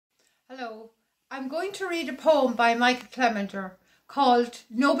Hello, I'm going to read a poem by Michael Clemenger called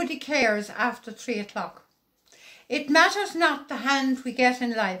Nobody Cares After 3 o'clock. It matters not the hand we get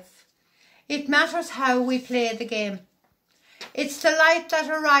in life. It matters how we play the game. It's the light that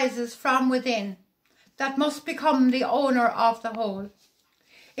arises from within that must become the owner of the whole.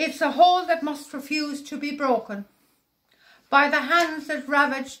 It's the whole that must refuse to be broken by the hands that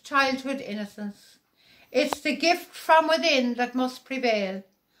ravaged childhood innocence. It's the gift from within that must prevail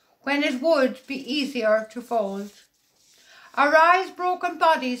when it would be easier to fold. Arise, broken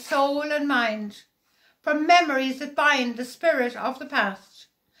body, soul and mind, from memories that bind the spirit of the past.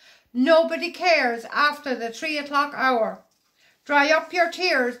 Nobody cares after the 3 o'clock hour. Dry up your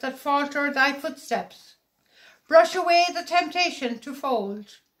tears that falter thy footsteps. Brush away the temptation to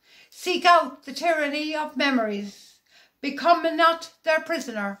fold. Seek out the tyranny of memories. Become not their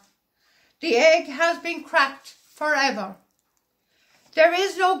prisoner. The egg has been cracked forever. There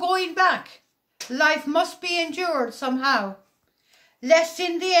is no going back. Life must be endured somehow, lest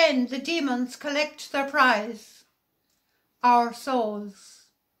in the end the demons collect their prize, our souls.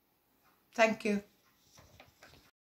 Thank you.